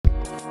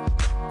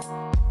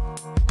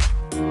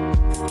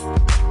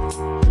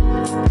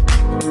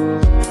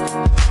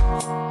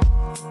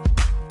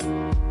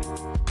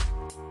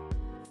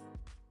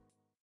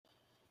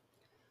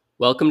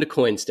Welcome to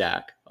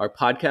CoinStack, our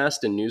podcast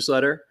and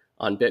newsletter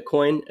on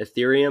Bitcoin,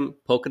 Ethereum,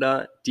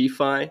 Polkadot,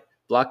 DeFi,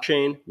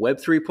 blockchain, Web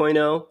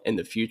 3.0, and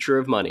the future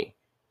of money.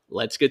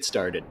 Let's get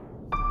started.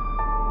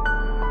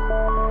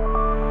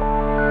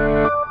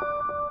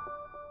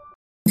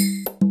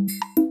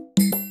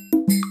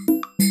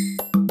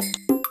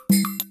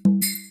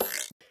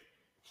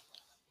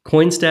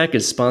 CoinStack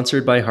is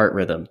sponsored by Heart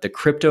Rhythm, the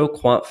crypto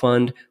quant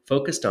fund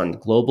focused on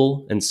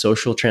global and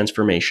social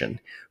transformation.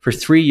 For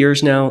 3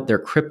 years now, their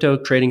crypto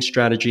trading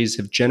strategies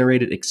have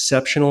generated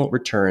exceptional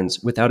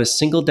returns without a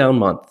single down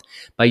month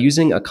by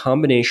using a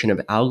combination of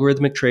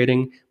algorithmic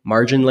trading,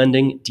 margin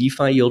lending,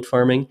 DeFi yield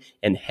farming,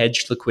 and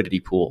hedged liquidity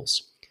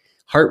pools.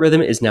 Heart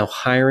Rhythm is now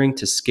hiring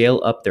to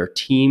scale up their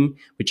team,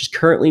 which is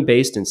currently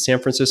based in San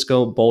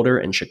Francisco, Boulder,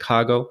 and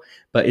Chicago,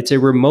 but it's a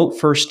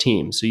remote-first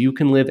team, so you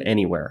can live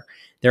anywhere.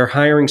 They're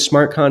hiring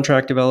smart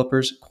contract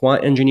developers,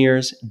 quant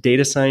engineers,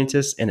 data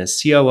scientists, and a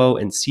COO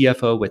and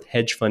CFO with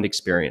hedge fund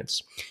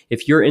experience.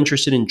 If you're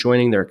interested in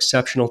joining their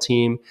exceptional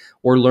team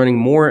or learning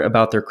more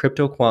about their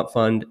crypto quant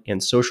fund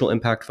and social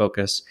impact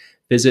focus,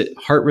 visit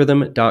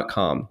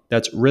heartrhythm.com.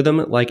 That's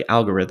rhythm like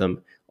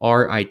algorithm,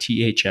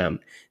 RITHM.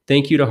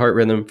 Thank you to Heart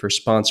Rhythm for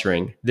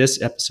sponsoring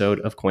this episode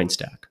of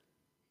CoinStack.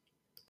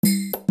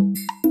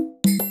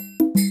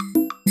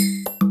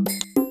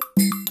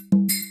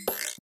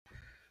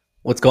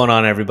 What's going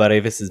on, everybody?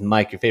 This is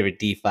Mike, your favorite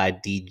DeFi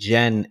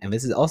DGen, and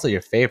this is also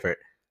your favorite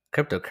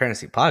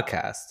cryptocurrency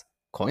podcast,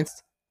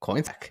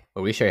 CoinStack,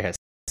 where we share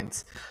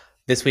headlines.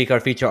 This week,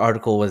 our feature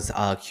article was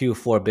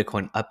Q4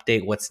 Bitcoin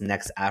update, what's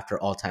next after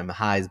all-time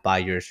highs by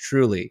yours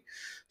truly.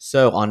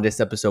 So on this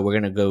episode, we're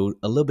going to go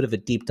a little bit of a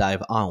deep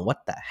dive on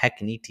what the heck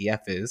an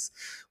ETF is,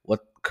 what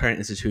current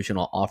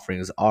institutional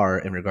offerings are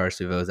in regards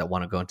to those that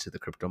want to go into the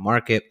crypto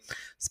market,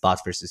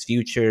 spots versus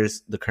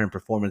futures, the current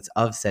performance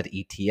of said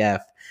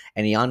ETF,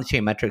 and the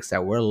on-chain metrics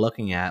that we're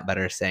looking at that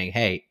are saying,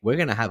 hey, we're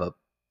going to have a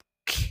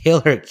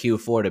killer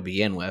Q4 to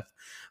begin with,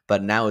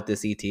 but now with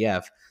this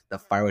ETF, the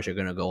fireworks are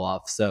going to go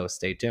off. So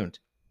stay tuned.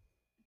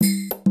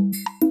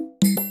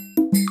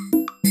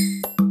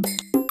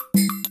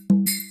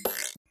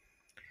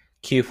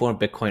 Q4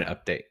 Bitcoin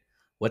update.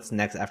 What's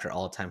next after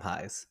all-time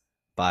highs?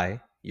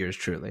 By yours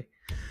truly.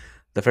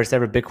 The first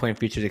ever Bitcoin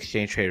Futures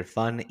Exchange Traded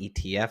Fund,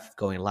 ETF,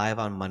 going live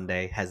on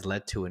Monday has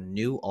led to a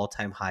new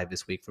all-time high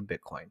this week for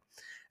Bitcoin,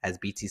 as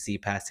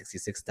BTC passed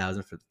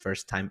 66,000 for the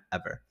first time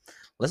ever.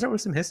 Let's start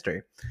with some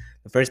history.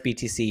 The first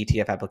BTC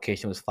ETF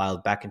application was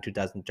filed back in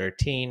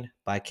 2013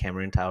 by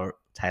Cameron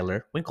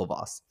Tyler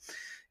Winklevoss.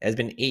 It has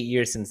been 8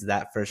 years since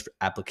that first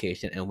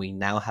application, and we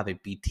now have a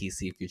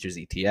BTC Futures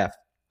ETF.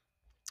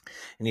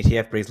 An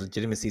ETF brings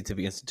legitimacy to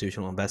the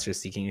institutional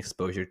investors seeking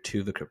exposure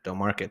to the crypto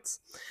markets.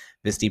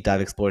 This deep dive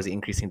explores the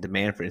increasing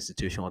demand for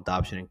institutional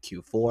adoption in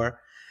Q4.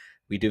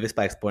 We do this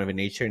by exploring the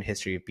nature and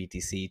history of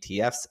BTC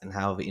ETFs and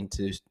how the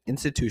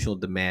institutional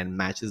demand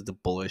matches the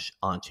bullish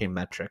on-chain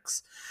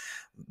metrics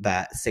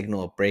that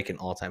signal a break in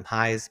all-time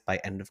highs by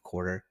end of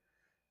quarter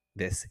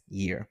this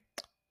year.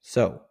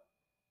 So,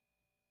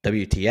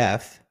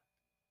 WTF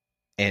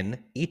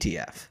in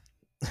ETF.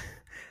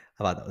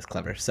 I thought that was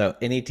clever. So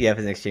an ETF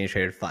is an exchange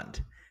traded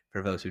fund.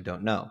 For those who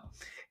don't know,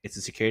 it's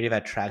a security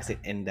that tracks and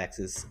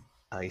indexes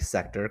a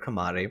sector or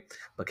commodity,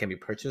 but can be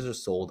purchased or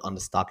sold on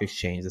the stock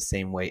exchange the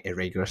same way a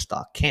regular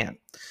stock can.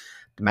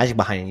 The magic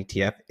behind an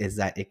ETF is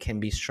that it can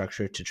be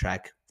structured to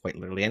track quite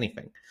literally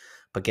anything,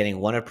 but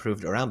getting one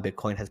approved around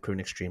Bitcoin has proven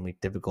extremely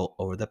difficult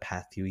over the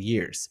past few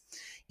years.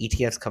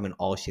 ETFs come in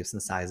all shapes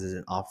and sizes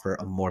and offer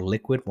a more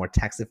liquid, more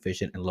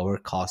tax-efficient, and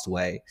lower-cost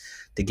way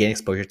to gain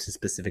exposure to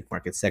specific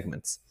market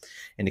segments.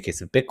 In the case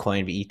of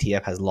Bitcoin, the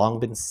ETF has long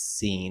been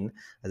seen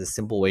as a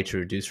simple way to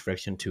reduce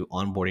friction to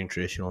onboarding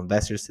traditional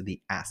investors to the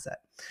asset.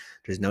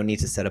 There's no need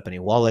to set up any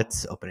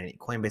wallets, open any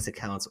Coinbase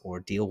accounts,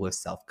 or deal with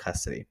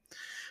self-custody.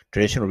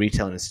 Traditional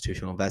retail and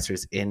institutional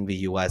investors in the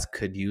US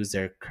could use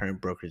their current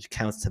brokerage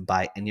accounts to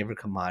buy any other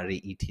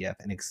commodity ETF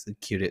and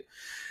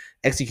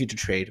execute the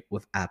trade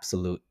with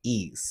absolute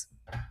ease.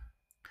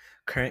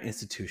 Current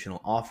institutional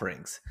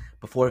offerings.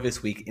 Before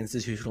this week,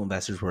 institutional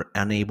investors were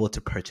unable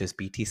to purchase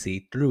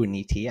BTC through an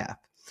ETF.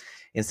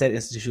 Instead,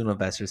 institutional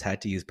investors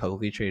had to use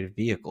publicly traded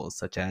vehicles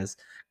such as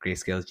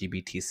Grayscale's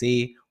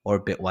GBTC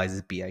or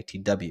Bitwise's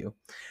BITW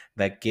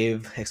that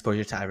give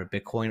exposure to either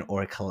Bitcoin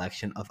or a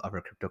collection of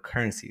other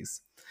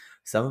cryptocurrencies.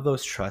 Some of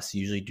those trusts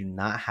usually do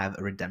not have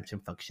a redemption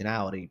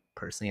functionality.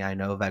 Personally, I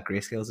know that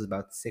Grayscale's is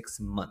about 6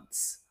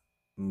 months,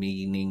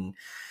 meaning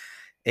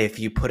if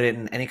you put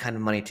in any kind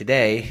of money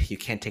today, you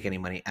can't take any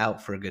money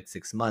out for a good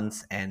 6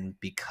 months. And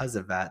because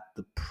of that,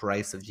 the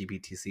price of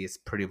GBTC is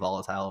pretty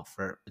volatile,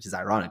 which is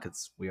ironic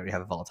because we already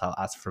have a volatile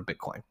asset for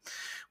Bitcoin,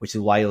 which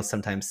is why you'll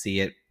sometimes see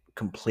it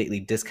completely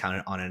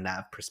discounted on a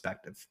NAV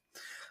perspective.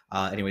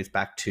 Anyways,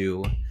 back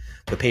to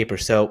the paper.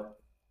 So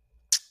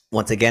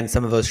once again,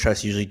 some of those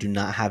trusts usually do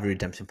not have a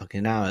redemption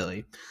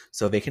functionality,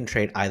 so they can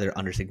trade either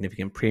under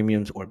significant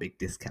premiums or big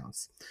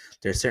discounts.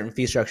 There are certain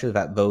fee structures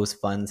that those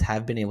funds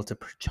have been able to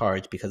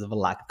charge because of a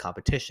lack of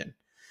competition.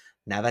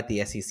 Now that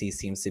the SEC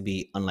seems to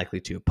be unlikely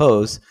to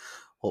oppose,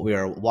 What we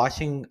are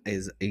watching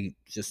is a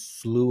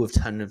just slew of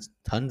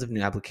tons of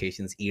new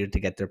applications eager to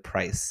get their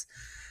piece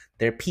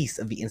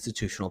of the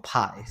institutional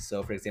pie.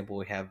 So, for example,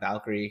 we have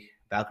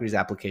Valkyrie's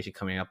application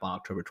coming up on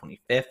October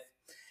 25th.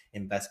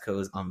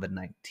 Invesco's on the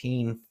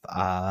 19th,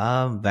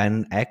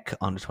 Van Eck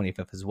on the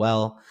 25th as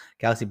well,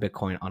 Galaxy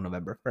Bitcoin on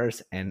November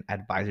 1st, and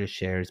Advisor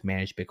Shares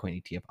Managed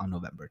Bitcoin ETF on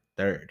November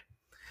 3rd.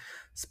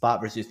 Spot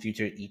versus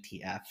future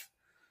ETF.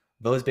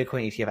 Those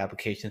Bitcoin ETF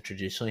applications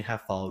traditionally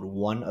have followed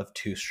one of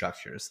two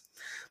structures.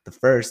 The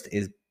first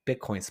is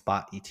Bitcoin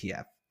Spot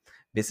ETF.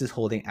 This is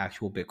holding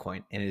actual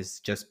Bitcoin and is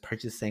just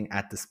purchasing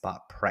at the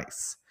spot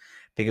price.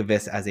 Think of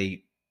this as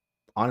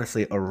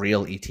honestly a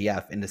real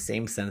ETF, in the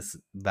same sense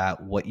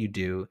that what you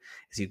do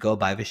is you go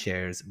buy the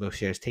shares, those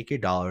shares take your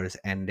dollars,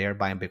 and they're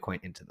buying Bitcoin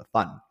into the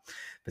fund.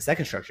 The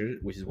second structure,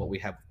 which is what we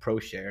have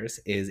with ProShares,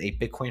 is a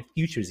Bitcoin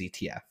futures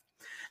ETF.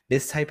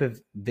 This type of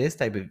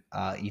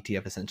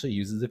ETF essentially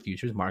uses the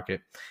futures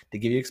market to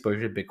give you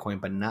exposure to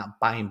Bitcoin, but not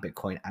buying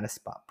Bitcoin at a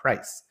spot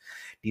price.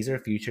 These are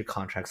future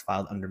contracts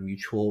filed under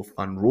mutual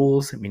fund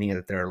rules, meaning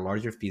that there are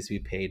larger fees to be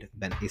paid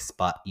than a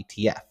spot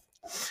ETF.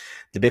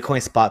 The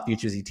Bitcoin spot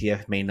futures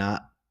ETF may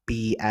not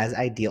be as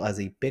ideal as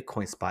a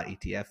Bitcoin spot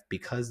ETF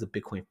because the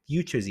Bitcoin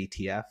futures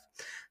ETF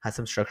has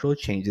some structural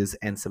changes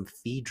and some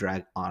fee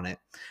drag on it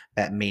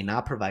that may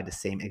not provide the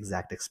same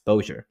exact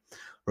exposure.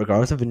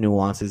 Regardless of the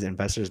nuances,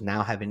 investors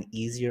now have an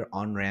easier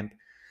on-ramp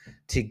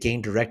to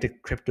gain direct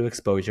crypto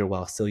exposure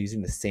while still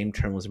using the same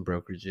terminals and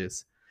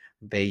brokerages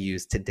they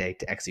use today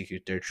to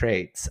execute their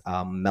trades.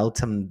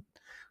 Meltem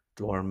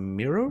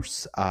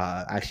Dormiros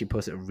actually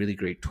posted a really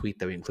great tweet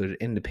that we included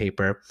in the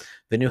paper.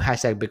 The new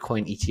hashtag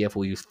Bitcoin ETF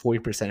will use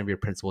 40% of your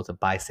principal to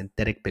buy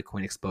synthetic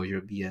Bitcoin exposure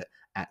via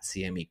at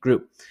CME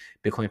Group.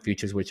 Bitcoin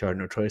futures, which are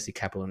notoriously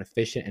capital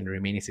inefficient, and the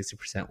remaining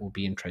 60% will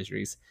be in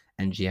treasuries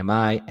and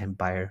GMI, and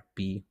buyer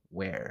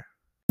beware.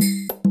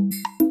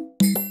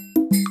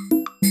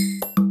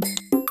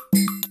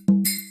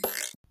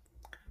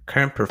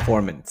 Current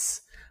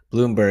performance.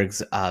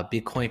 Bloomberg's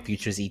Bitcoin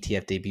Futures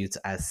ETF debuts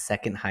as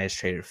second highest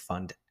traded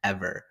fund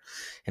ever.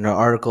 In our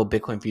article,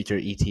 Bitcoin Future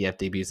ETF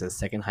debuts as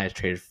second highest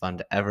traded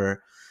fund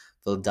ever.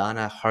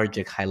 Vildana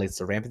Harjic highlights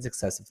the rampant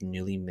success of the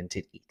newly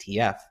minted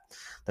ETF.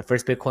 The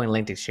first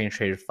Bitcoin-linked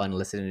exchange-traded fund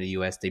listed in the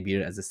U.S.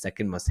 debuted as the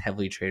second most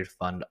heavily traded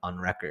fund on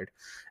record,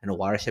 and a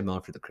watershed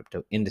moment for the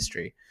crypto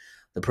industry.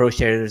 The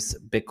ProShares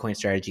Bitcoin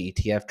Strategy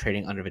ETF,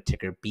 trading under the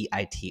ticker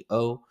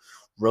BITO,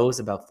 rose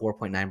about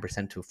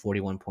 4.9% to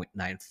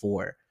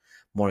 41.94.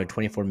 More than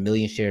 24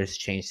 million shares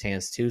changed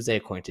hands Tuesday,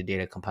 according to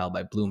data compiled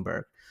by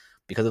Bloomberg.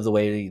 Because of the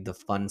way the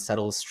fund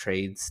settles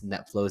trades,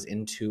 net flows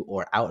into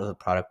or out of the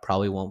product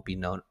probably won't be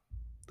known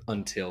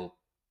until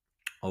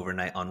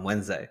overnight on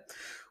Wednesday.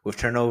 With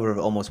turnover of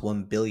almost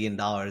 $1 billion,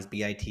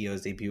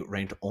 BITO's debut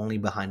ranked only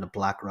behind the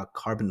BlackRock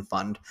Carbon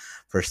Fund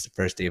for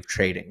first day of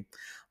trading,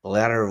 the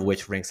latter of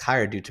which ranks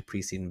higher due to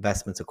preceding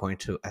investments, according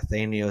to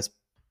Athenios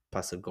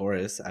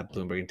Pasagoris at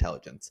Bloomberg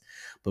Intelligence.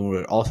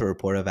 Bloomberg also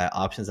reported that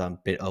options on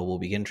BitO will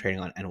begin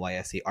trading on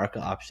NYSE Arca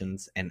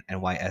Options and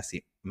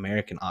NYSE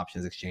American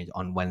Options Exchange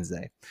on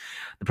Wednesday.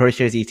 The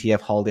ProShares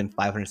ETF hauled in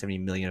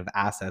 $570 million of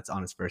assets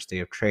on its first day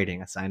of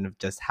trading, a sign of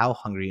just how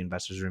hungry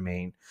investors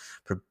remain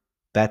for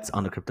bets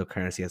on the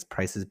cryptocurrency as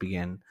prices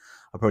begin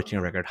approaching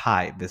a record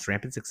high. This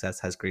rampant success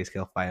has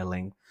Grayscale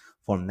filing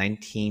Form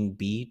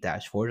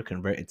 19B-4 to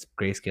convert its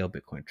Grayscale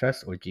Bitcoin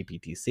Trust, or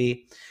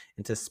GBTC,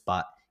 into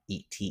spot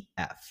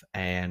ETF.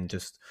 And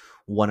just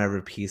one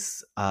other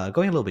piece,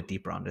 going a little bit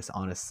deeper on this,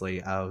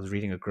 honestly, I was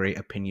reading a great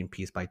opinion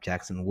piece by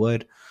Jackson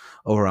Wood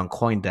over on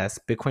CoinDesk.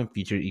 Bitcoin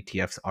featured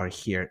ETFs are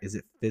here. Is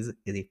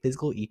a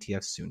physical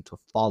ETF soon to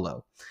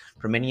follow?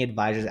 For many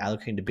advisors,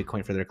 allocating to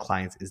Bitcoin for their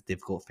clients is a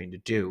difficult thing to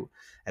do.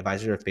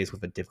 Advisors are faced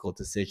with a difficult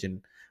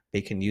decision.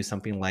 They can use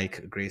something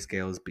like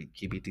Grayscale's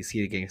GBTC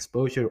to gain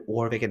exposure,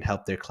 or they can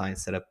help their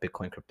clients set up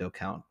Bitcoin crypto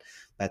account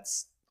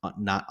that's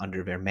not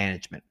under their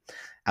management.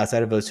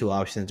 Outside of those two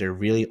options, there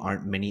really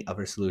aren't many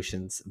other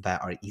solutions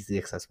that are easily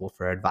accessible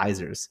for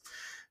advisors.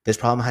 This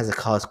problem has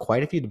caused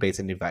quite a few debates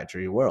in the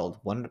advisory world.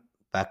 One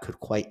that could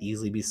quite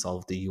easily be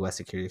solved, the U.S.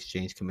 Securities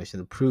Exchange Commission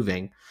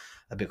approving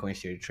a Bitcoin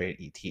share trade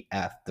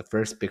ETF. The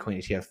first Bitcoin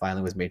ETF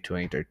filing was made in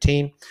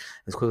 2013 and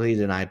was quickly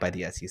denied by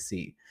the SEC.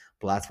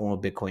 The last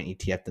formal Bitcoin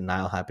ETF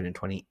denial happened in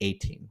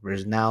 2018.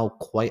 There's now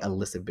quite a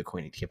list of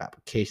Bitcoin ETF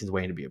applications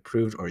waiting to be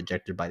approved or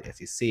rejected by the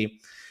SEC.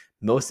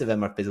 Most of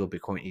them are physical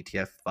Bitcoin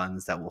ETF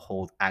funds that will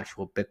hold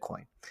actual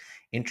Bitcoin.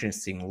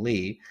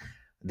 Interestingly,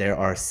 there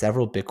are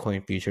several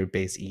Bitcoin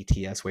future-based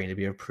ETFs waiting to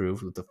be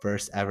approved, with the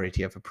first ever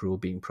ETF approval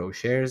being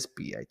ProShares,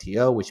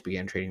 BITO, which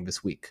began trading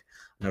this week.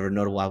 Another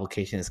notable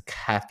application is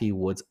Cathie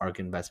Wood's ARK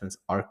Investments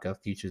ARCA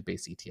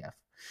futures-based ETF.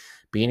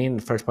 Beginning in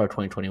the first part of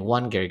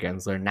 2021, Gary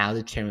Gensler, now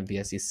the chairman of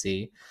the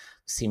SEC,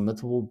 seen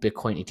multiple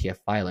Bitcoin ETF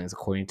filings,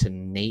 according to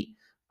Nate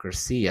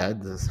Garcia,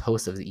 the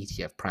host of the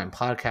ETF Prime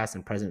podcast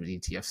and president of the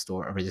ETF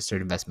Store, a registered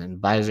investment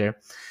advisor.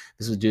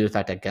 This was due to the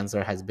fact that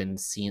Gensler has been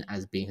seen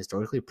as being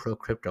historically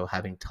pro-crypto,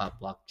 having taught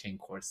blockchain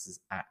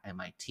courses at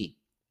MIT.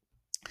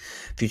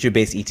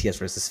 Future-based ETFs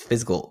versus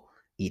physical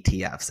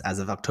ETFs. As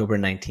of October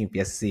 19th,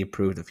 the SEC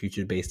approved a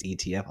futures-based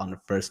ETF on the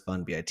first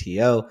fund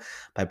BITO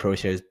by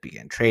ProShares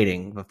began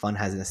trading. The fund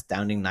has an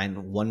astounding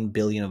 $1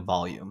 billion of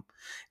volume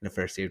in the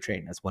first day of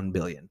trading. That's $1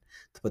 billion.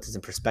 To put this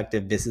in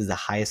perspective, this is the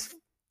highest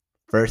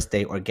first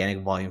day organic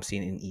volume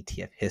seen in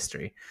ETF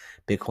history.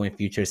 Bitcoin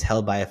futures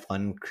held by a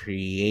fund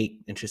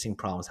create interesting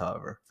problems,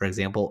 however. For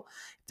example,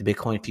 if the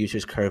Bitcoin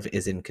futures curve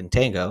is in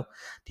contango,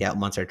 the out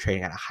months are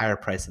trading at a higher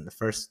price than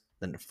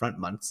the front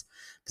months.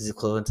 This is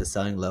equivalent to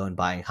selling low and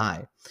buying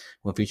high.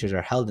 When futures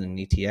are held in an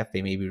ETF,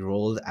 they may be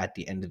rolled at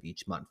the end of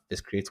each month. This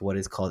creates what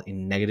is called a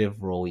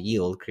negative roll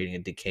yield, creating a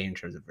decay in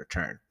terms of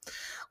return.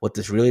 What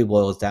this really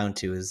boils down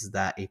to is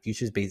that a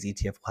futures-based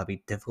ETF will have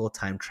a difficult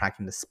time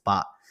tracking the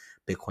spot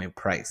Bitcoin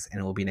price, and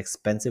it will be an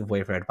expensive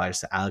way for advisors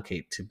to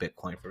allocate to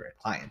Bitcoin for their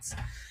clients.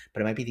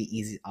 But it might be the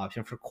easy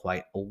option for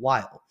quite a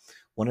while.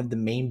 One of the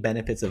main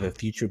benefits of a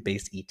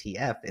future-based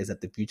ETF is that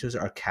the futures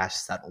are cash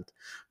settled.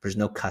 There's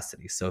no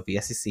custody. So if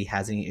the SEC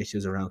has any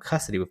issues around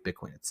custody with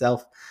Bitcoin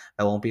itself,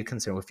 that won't be a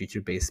concern with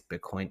future-based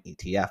Bitcoin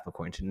ETF,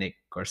 according to Nick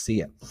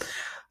Garcia.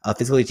 A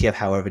physical ETF,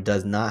 however,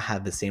 does not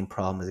have the same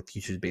problem as a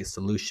futures-based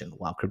solution.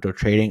 While crypto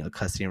trading,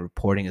 custody, and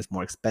reporting is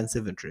more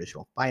expensive than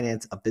traditional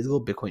finance, a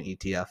physical Bitcoin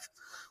ETF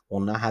will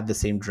not have the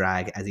same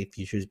drag as a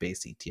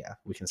futures-based ETF.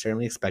 We can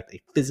certainly expect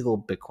a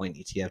physical Bitcoin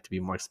ETF to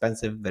be more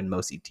expensive than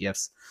most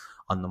ETFs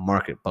on the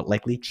market, but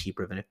likely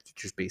cheaper than a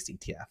futures-based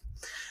ETF.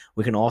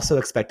 We can also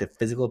expect a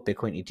physical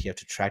Bitcoin ETF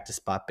to track the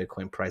spot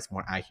Bitcoin price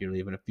more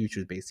accurately than a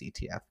futures-based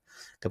ETF.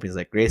 Companies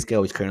like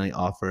Grayscale, which currently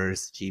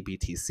offers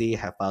GBTC,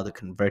 have filed to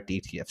convert the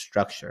ETF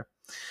structure.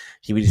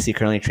 GBTC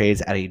currently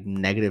trades at a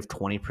negative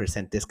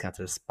 20% discount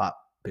to the spot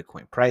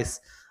Bitcoin price,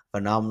 a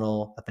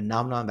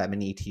phenomenon that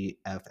many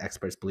ETF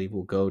experts believe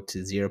will go to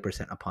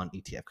 0% upon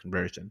ETF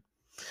conversion.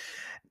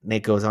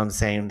 Nate goes on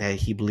saying that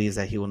he believes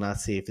that he will not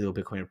see physical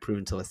Bitcoin approved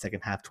until the second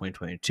half of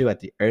 2022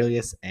 at the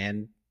earliest,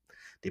 and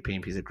the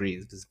opinion piece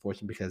agrees. This is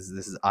fortunate because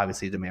this is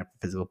obviously a demand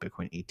for physical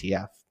Bitcoin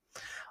ETF.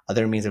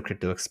 Other means of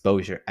crypto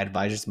exposure.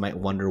 Advisors might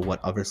wonder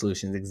what other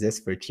solutions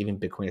exist for achieving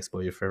Bitcoin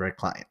exposure for their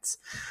clients.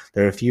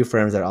 There are a few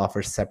firms that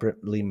offer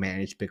separately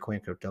managed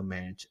Bitcoin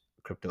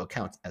crypto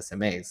accounts,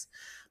 SMAs,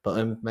 but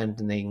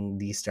implementing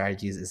these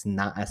strategies is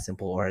not as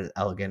simple or as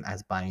elegant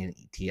as buying an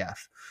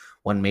ETF.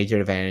 One major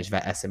advantage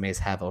that SMAs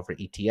have over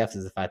ETFs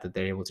is the fact that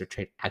they're able to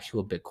trade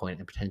actual Bitcoin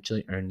and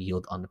potentially earn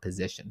yield on the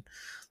position.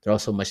 They're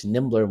also much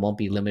nimbler and won't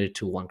be limited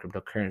to one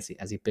cryptocurrency.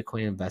 As a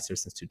Bitcoin investor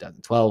since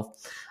 2012,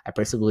 I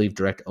personally believe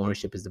direct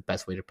ownership is the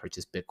best way to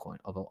purchase Bitcoin,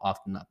 although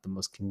often not the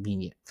most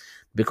convenient.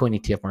 The Bitcoin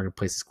ETF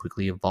marketplace is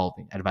quickly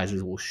evolving.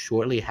 Advisors will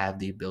shortly have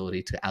the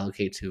ability to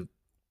allocate to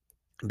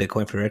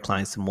Bitcoin for their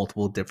clients in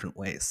multiple different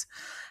ways,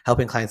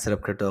 helping clients set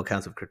up crypto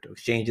accounts with crypto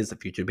exchanges, a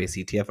future-based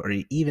ETF, or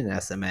even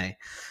an SMA.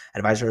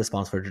 Advisors are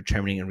responsible for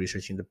determining and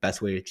researching the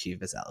best way to achieve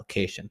this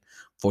allocation.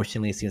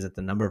 Fortunately, it seems that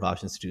the number of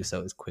options to do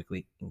so is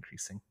quickly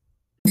increasing.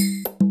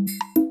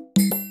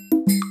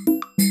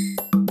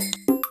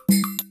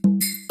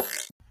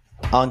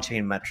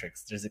 On-chain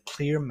metrics. There's a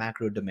clear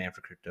macro demand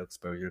for crypto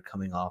exposure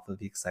coming off of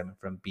the excitement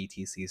from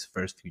BTC's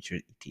first future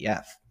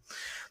ETF.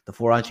 The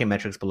four on-chain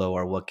metrics below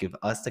are what give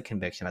us the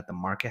conviction that the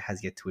market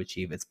has yet to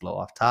achieve its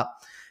blow-off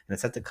top, and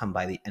it's set to come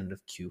by the end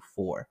of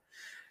Q4.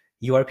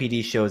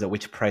 URPD shows at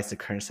which price the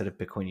current set of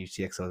Bitcoin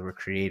UTXOs were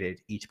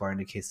created. Each bar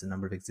indicates the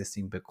number of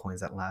existing Bitcoins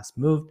that last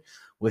moved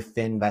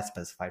within that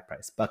specified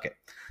price bucket.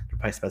 The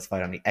price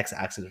specified on the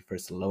x-axis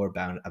refers to the lower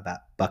bound of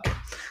that bucket.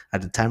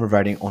 At the time of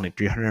writing, only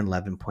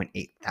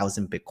 311.8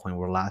 thousand Bitcoin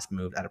were last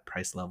moved at a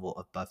price level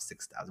above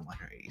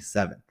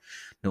 6,187.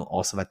 Note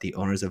also that the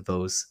owners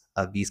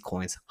of these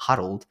coins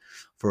hodled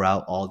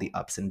throughout all the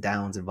ups and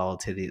downs and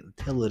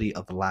volatility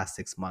of the last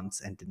 6 months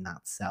and did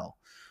not sell.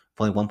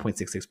 Only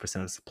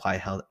 1.66% of supply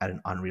held at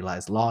an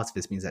unrealized loss.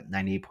 This means that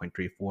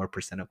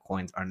 98.34% of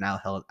coins are now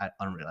held at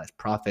unrealized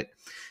profit,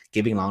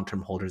 giving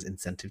long-term holders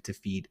incentive to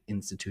feed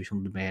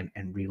institutional demand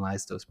and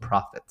realize those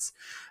profits.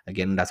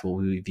 Again, that's what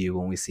we view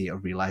when we see a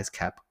realized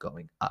cap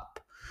going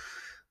up.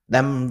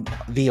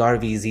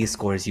 MVRV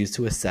score is used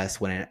to assess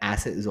when an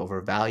asset is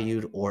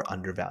overvalued or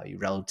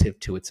undervalued relative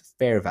to its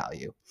fair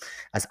value,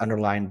 as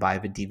underlined by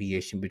the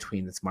deviation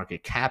between its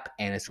market cap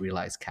and its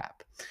realized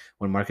cap.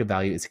 When market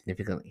value is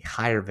significantly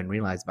higher than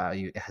realized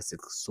value, it has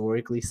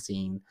historically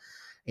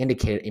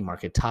indicated a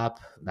market top,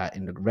 that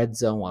in the red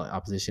zone, while the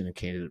opposition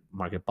indicated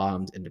market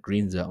bottoms in the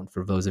green zone.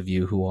 For those of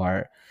you who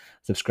are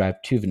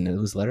subscribed to the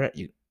newsletter,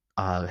 you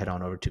head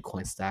on over to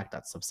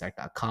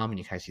coinstack.substack.com and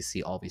you can actually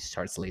see all these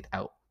charts laid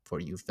out for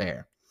you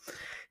there.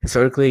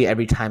 Historically,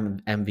 every time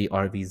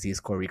MVRV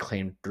Z-score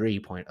reclaimed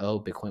 3.0,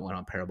 Bitcoin went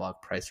on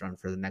parabolic price run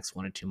for the next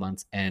 1 or 2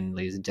 months. And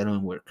ladies and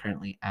gentlemen, we're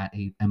currently at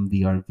a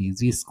MVRV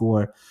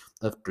Z-score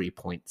of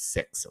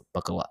 3.6, so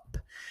buckle up.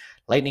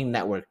 Lightning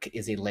Network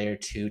is a layer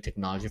 2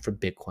 technology for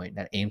Bitcoin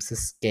that aims to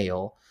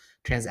scale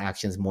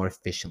transactions more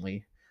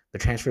efficiently. The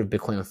transfer of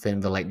Bitcoin within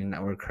the Lightning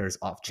Network occurs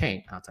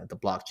off-chain, outside the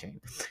blockchain,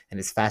 and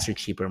is faster,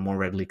 cheaper, and more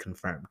readily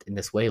confirmed. In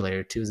this way,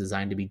 layer 2 is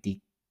designed to be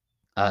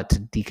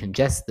to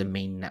decongest the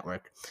main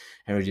network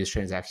and reduce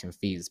transaction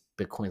fees.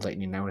 Bitcoin's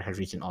Lightning Network has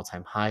reached an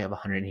all-time high of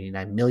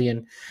 189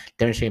 million,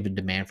 demonstrating the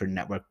demand for the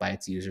network by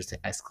its users to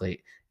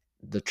escalate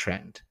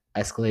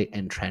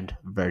and trend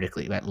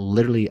vertically. But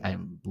literally,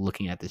 I'm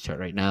looking at this chart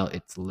right now.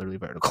 It's literally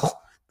vertical,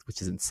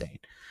 which is insane.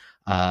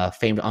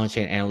 Famed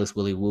on-chain analyst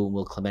Willy Woo and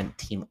Will Clement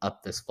team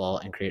up this fall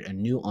and create a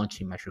new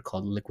on-chain metric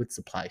called liquid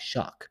supply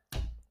shock,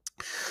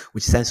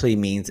 which essentially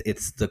means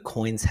it's the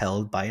coins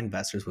held by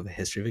investors with a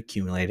history of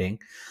accumulating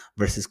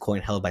versus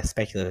coin held by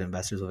speculative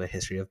investors with a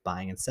history of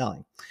buying and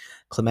selling.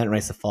 Clement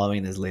writes the following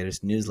in his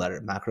latest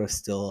newsletter: macro is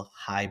still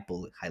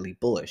highly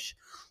bullish.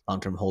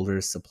 Long-term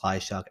holders' supply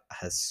shock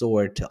has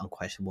soared to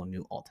unquestionable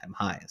new all-time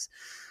highs.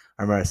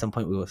 I remember at some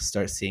point we will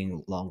start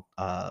seeing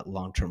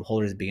long-term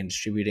holders begin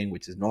distributing,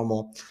 which is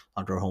normal.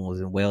 Long-term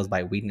holders in whales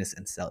buy weakness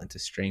and sell into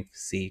strength.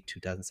 See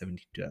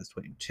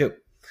 2017-2022.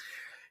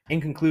 In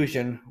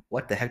conclusion,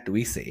 what the heck do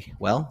we see?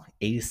 Well,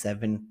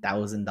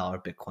 $87,000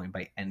 Bitcoin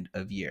by end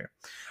of year.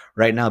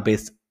 Right now,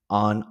 based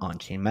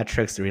on-chain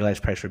metrics, the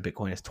realized price for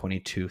Bitcoin is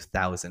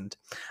 $22,000.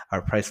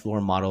 Our price floor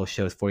model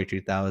shows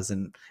 $43,000,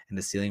 and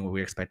the ceiling, what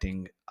we're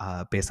expecting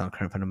based on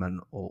current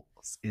fundamentals,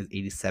 is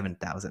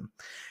 $87,000.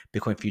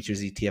 Bitcoin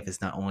Futures ETF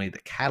is not only the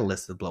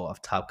catalyst to blow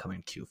off top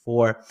coming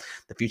Q4,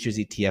 the Futures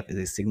ETF is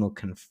a signal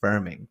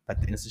confirming that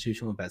the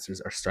institutional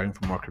investors are starting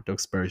for more crypto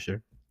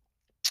exposure.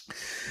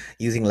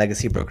 Using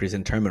legacy brokers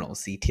and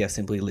terminals, the ETF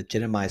simply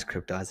legitimized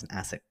crypto as an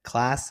asset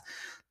class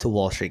to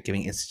Wall Street,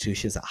 giving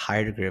institutions a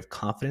higher degree of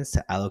confidence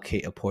to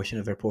allocate a portion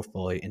of their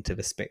portfolio into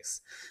the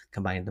space.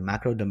 Combining the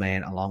macro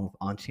demand along with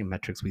on-chain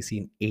metrics, we see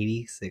an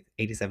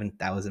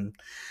 87,000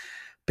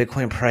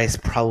 Bitcoin price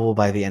probable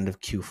by the end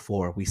of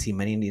Q4. We see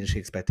many in the industry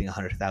expecting a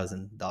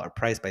 $100,000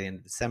 price by the end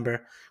of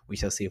December. We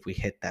shall see if we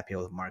hit that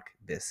PO mark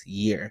this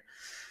year.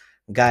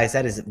 Guys,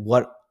 that is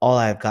all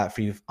I've got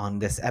for you on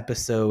this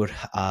episode.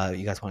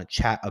 You guys want to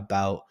chat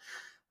about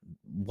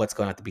what's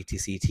going on at the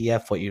BTC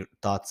ETF, what your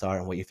thoughts are,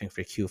 and what you think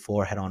for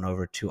Q4, head on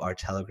over to our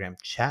Telegram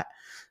chat.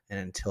 And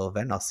until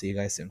then, I'll see you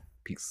guys soon.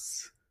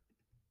 Peace.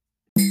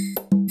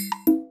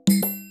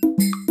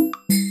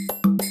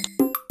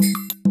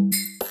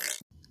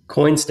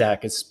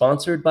 CoinStack is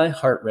sponsored by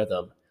Heart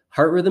Rhythm.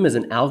 Heart Rhythm is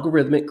an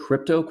algorithmic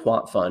crypto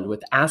quant fund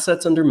with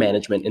assets under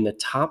management in the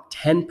top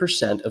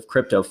 10% of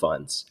crypto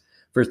funds.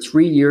 For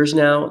 3 years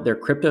now, their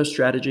crypto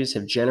strategies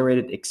have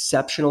generated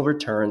exceptional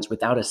returns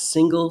without a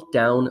single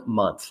down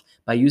month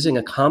by using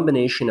a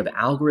combination of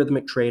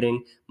algorithmic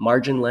trading,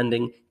 margin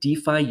lending,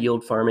 DeFi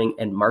yield farming,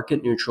 and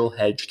market-neutral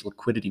hedged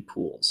liquidity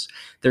pools.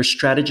 Their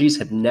strategies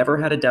have never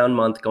had a down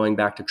month going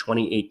back to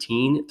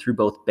 2018 through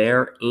both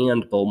bear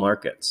and bull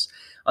markets.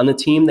 On the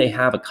team, they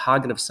have a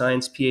cognitive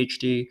science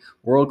PhD,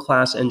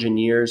 world-class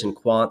engineers and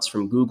quants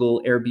from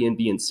Google,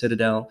 Airbnb, and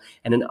Citadel,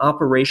 and an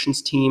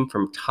operations team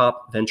from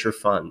top venture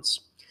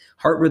funds.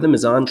 Heart Rhythm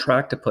is on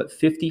track to put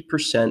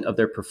 50% of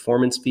their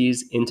performance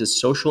fees into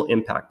social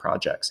impact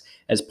projects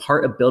as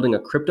part of building a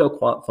crypto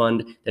quant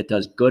fund that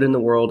does good in the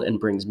world and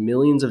brings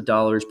millions of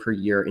dollars per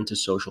year into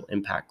social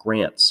impact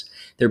grants.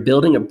 They're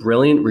building a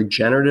brilliant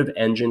regenerative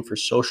engine for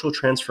social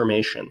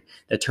transformation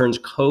that turns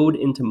code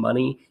into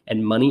money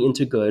and money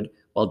into good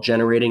while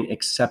generating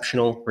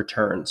exceptional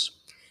returns.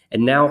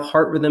 And now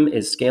Heart Rhythm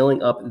is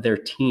scaling up their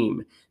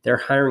team. They're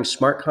hiring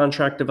smart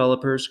contract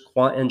developers,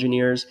 quant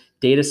engineers,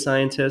 data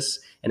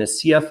scientists, and a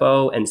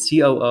CFO and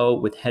COO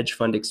with hedge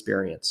fund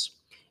experience.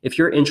 If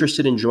you're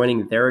interested in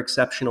joining their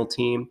exceptional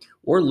team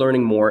or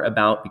learning more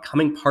about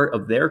becoming part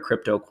of their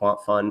crypto quant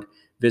fund,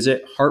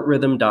 visit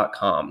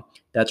heartrhythm.com.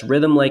 That's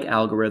rhythm like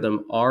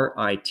algorithm,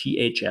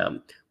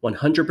 RITHM.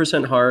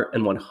 100% heart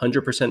and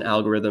 100%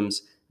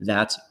 algorithms.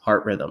 That's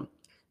Heart Rhythm.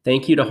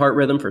 Thank you to Heart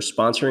Rhythm for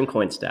sponsoring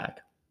CoinStack.